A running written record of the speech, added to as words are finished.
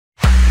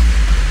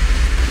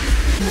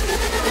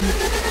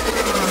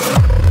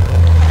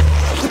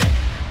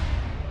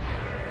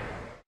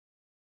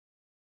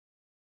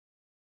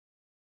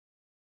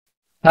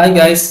Hi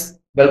guys,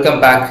 welcome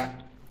back.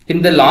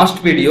 In the last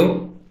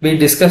video, we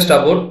discussed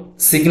about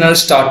signal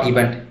start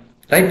event,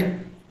 right?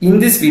 In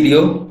this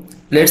video,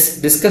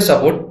 let's discuss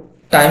about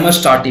timer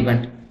start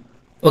event.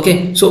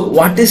 Okay, so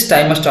what is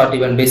timer start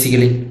event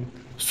basically?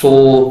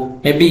 So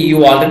maybe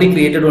you already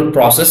created one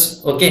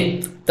process,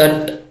 okay?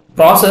 That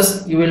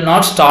process, you will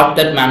not start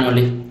that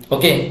manually,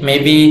 okay?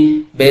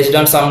 Maybe based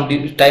on some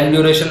time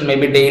duration,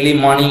 maybe daily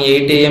morning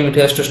 8 a.m. it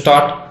has to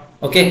start,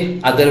 okay,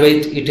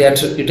 otherwise it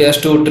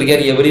has to trigger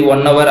every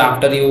 1 hour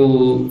after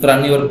you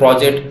run your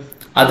project,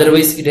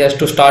 otherwise it has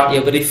to start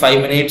every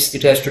 5 minutes,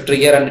 it has to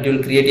trigger and it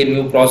will create a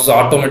new process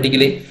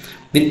automatically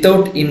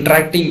without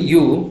interacting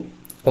you.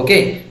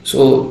 Okay,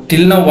 so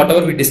till now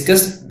whatever we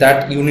discussed,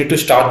 that you need to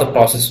start the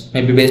process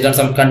maybe based on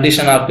some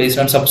condition or based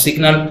on some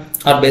signal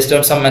or based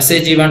on some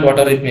message event,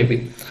 whatever it may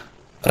be,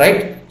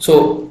 right?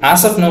 So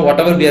as of now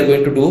whatever we are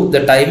going to do,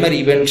 the timer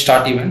event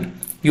start event,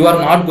 you are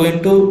not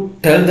going to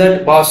tell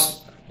that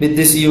boss with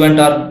this event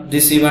or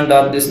this event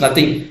or this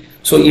nothing.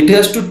 So it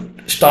has to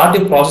start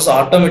a process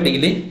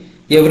automatically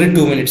every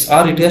 2 minutes,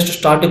 or it has to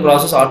start a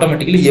process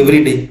automatically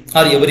every day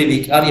or every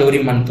week or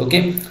every month.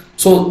 Okay,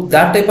 so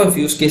that type of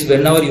use case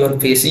whenever you are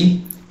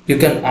facing, you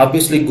can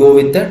obviously go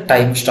with the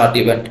time start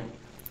event.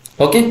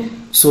 Okay,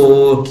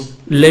 so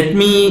let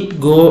me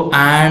go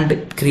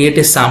and create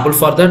a sample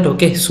for that.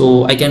 Okay,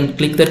 so I can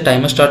click the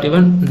timer start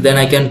event, then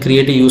I can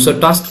create a user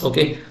task.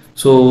 Okay,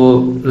 so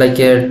like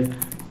a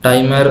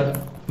timer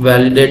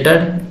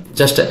validated,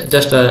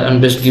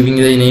 I'm just giving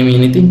the name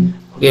anything.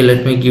 Okay,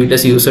 let me give it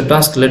as user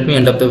task. Let me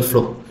end up the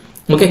flow.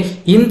 Okay,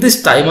 in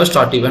this timer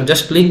start event,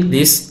 just click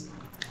this.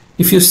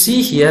 If you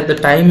see here the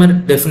timer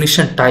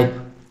definition type,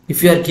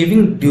 if you are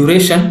giving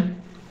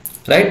duration,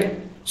 right,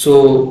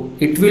 so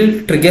it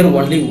will trigger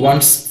only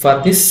once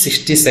for this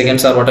 60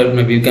 seconds or whatever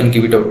maybe you can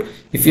give it out.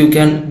 If you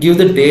can give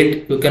the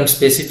date, you can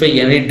specify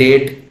any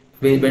date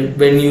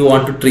when you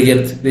want to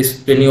trigger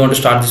this, when you want to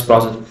start this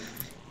process.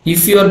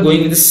 If you are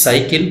going in this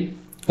cycle,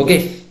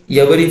 okay,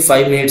 every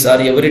 5 minutes or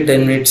every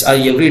 10 minutes or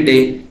every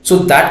day, so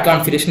that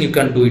configuration you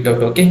can do it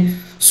out. Okay,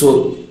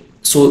 so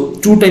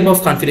two type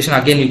of configuration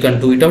again you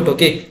can do it out.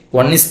 Okay,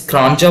 one is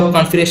cron job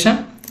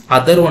configuration,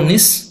 other one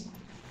is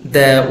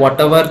the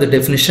whatever the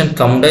definition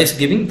Camunda is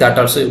giving, that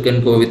also you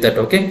can go with that.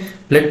 Okay,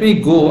 let me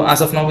go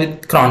as of now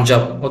with cron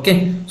job.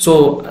 Okay,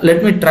 so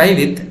let me try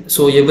with,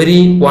 so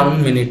every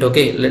 1 minute.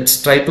 Okay,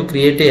 let's try to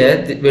create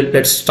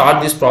let's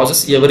start this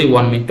process every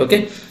 1 minute.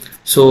 Okay,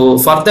 so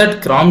for that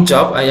cron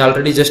job I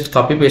already just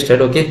copy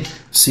pasted. Okay,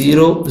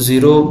 0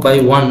 0 by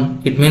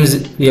 1, it means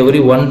every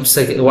 1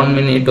 second 1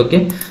 minute.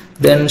 Okay,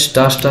 then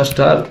star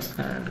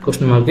and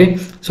question mark. Okay,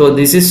 so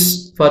this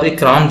is for a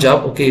cron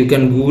job. Okay, you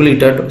can google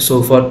it out.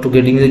 So for to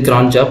getting the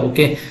cron job,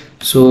 okay,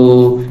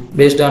 so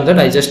based on that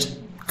I just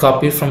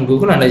copied from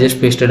Google and I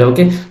just pasted.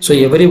 Okay, so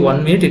every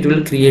 1 minute it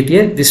will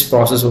create this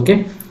process.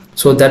 Okay,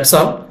 so that's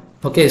all.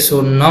 Okay,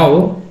 so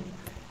now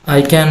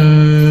I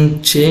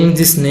can change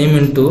this name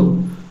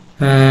into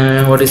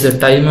what is the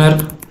timer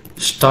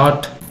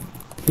start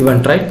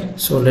event, right?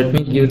 So let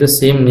me give the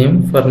same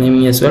name for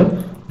naming as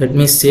well. Let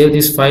me save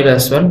this file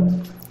as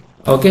well.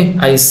 Okay,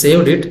 I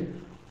saved it,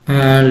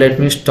 and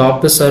let me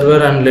stop the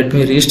server and let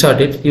me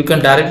restart it. You can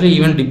directly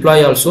even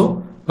deploy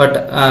also, but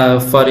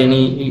for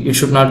any, it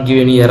should not give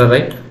any error,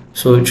 right?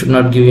 So it should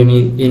not give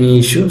any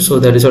issue. So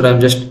that is what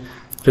I'm just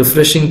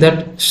refreshing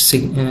that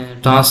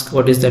task.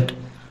 What is that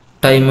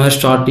timer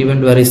start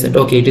event? Where is that?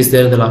 Okay, it is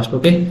there the last.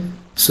 Okay,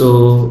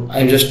 so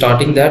I'm just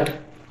starting that.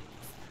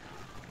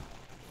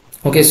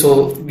 Okay,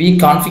 so we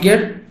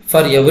configured for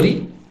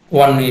every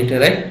 1 minute,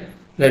 right?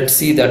 Let's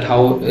see that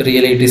how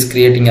really it is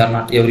creating or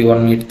not every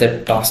 1 minute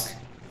that task.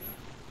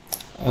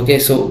 Okay,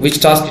 so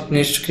which task it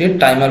needs to create?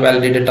 Timer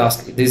validated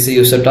task. This is a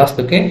user task.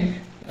 Okay,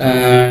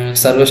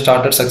 server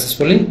started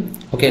successfully.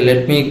 Okay,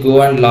 let me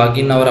go and log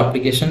in our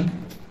application.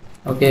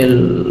 Okay,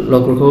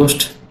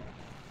 localhost.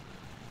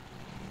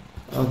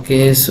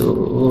 Okay,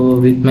 so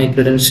with my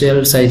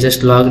credentials I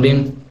just logged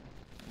in.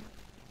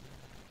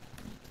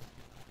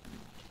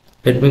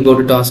 Let me go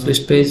to task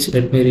list page.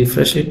 Let me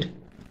refresh it.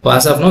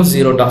 As of now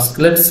 0 task.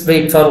 Let's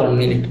wait for 1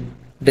 minute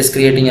it is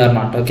creating or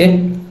not.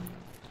 Okay,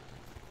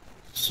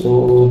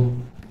 so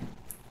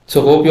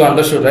hope you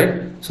understood,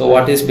 right? So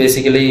what is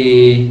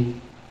basically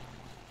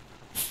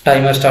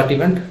timer start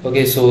event?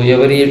 Okay, so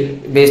every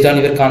based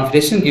on your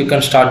configuration you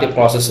can start a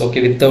process,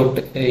 okay, without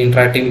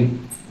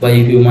interacting by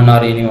human or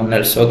anyone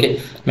else. Okay,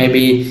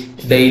 maybe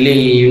daily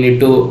you need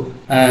to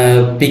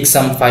pick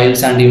some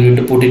files and you need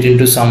to put it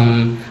into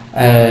some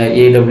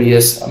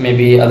AWS,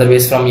 maybe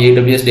otherwise from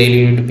AWS daily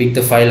you need to pick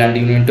the file and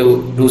you need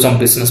to do some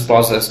business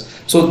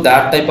process. So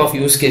that type of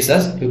use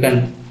cases you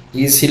can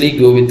easily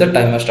go with the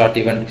timer start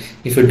event.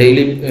 If you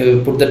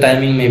daily put the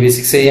timing maybe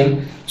 6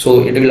 a.m,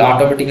 so it will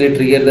automatically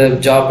trigger the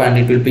job and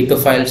it will pick the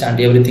files and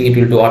everything it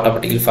will do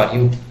automatically for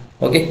you.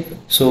 Okay,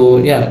 so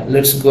yeah,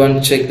 let's go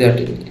and check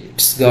that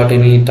it's got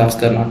any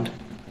task or not.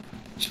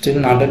 Still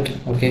not it.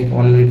 Okay,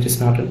 1 minute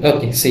is not it.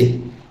 Okay,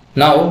 see,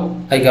 now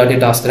I got a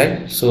task,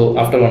 right? So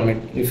after 1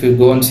 minute, if you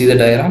go and see the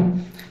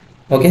diagram,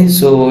 okay,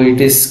 so it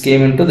is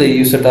came into the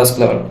user task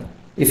level.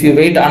 If you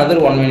wait another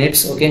 1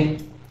 minute, okay,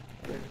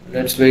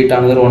 let's wait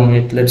another 1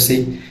 minute. Let's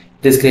see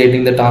it is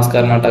creating the task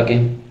or not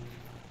again.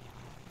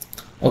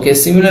 Okay,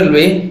 similar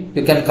way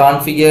you can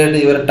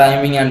configure your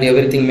timing and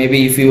everything.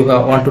 Maybe if you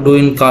want to do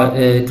in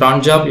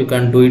cron job, you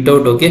can do it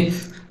out. Okay,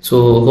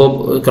 so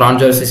hope cron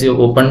job is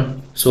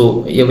open,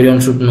 so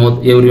everyone should know,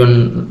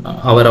 everyone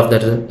aware of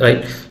that,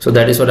 right? So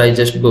that is what I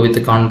just go with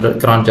the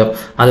cron job.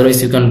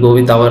 Otherwise you can go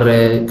with our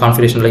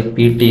configuration like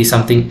pt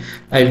something.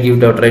 I will give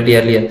it out right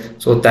earlier.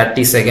 So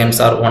 30 seconds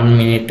or 1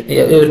 minute,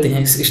 everything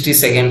is 60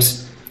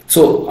 seconds.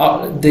 So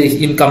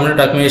in Camunda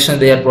documentation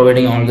they are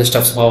providing all the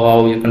stuff,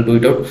 how you can do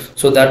it out.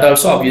 So that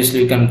also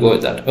obviously you can go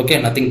with that. Okay,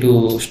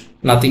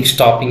 nothing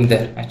stopping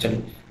there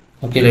actually.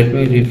 Okay, let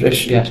me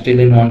refresh. Yeah, still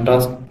in one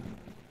task.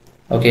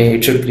 Okay,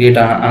 it should create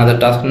another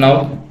task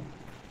now.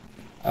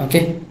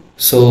 Okay,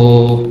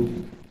 so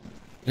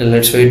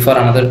let's wait for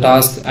another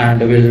task and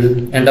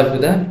we'll end up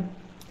with a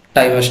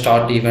timer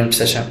start event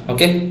session.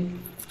 Okay,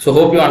 so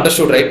hope you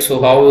understood, right?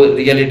 So how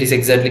really it is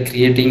exactly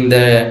creating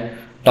the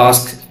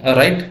task,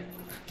 right?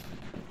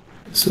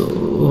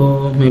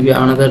 So maybe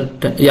another,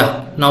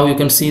 yeah, now you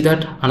can see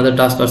that another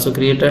task also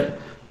created.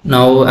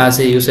 Now as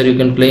a user you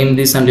can claim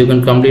this and you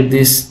can complete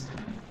this.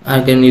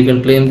 Again you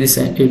can claim this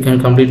and you can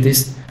complete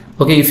this.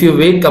 Okay, if you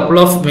wait couple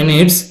of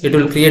minutes, it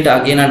will create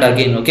again and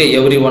again. Okay,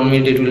 every 1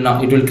 minute it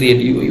will create.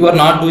 You are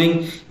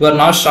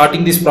not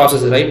starting this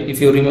process, right? If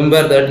you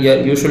remember that, yeah,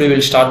 usually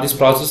we'll start this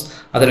process,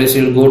 otherwise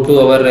we'll go to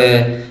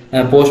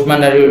our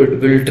postman and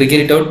it will trigger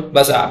it out,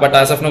 but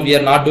as of now we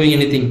are not doing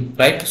anything,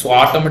 right? So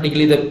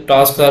automatically the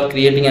tasks are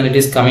creating and it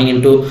is coming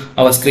into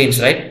our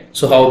screens, right?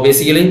 So how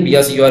basically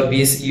because you are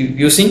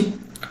using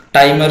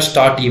timer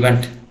start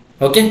event.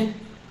 Okay,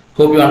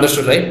 hope you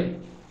understood, right?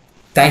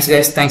 Thanks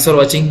guys, thanks for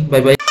watching.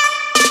 Bye bye.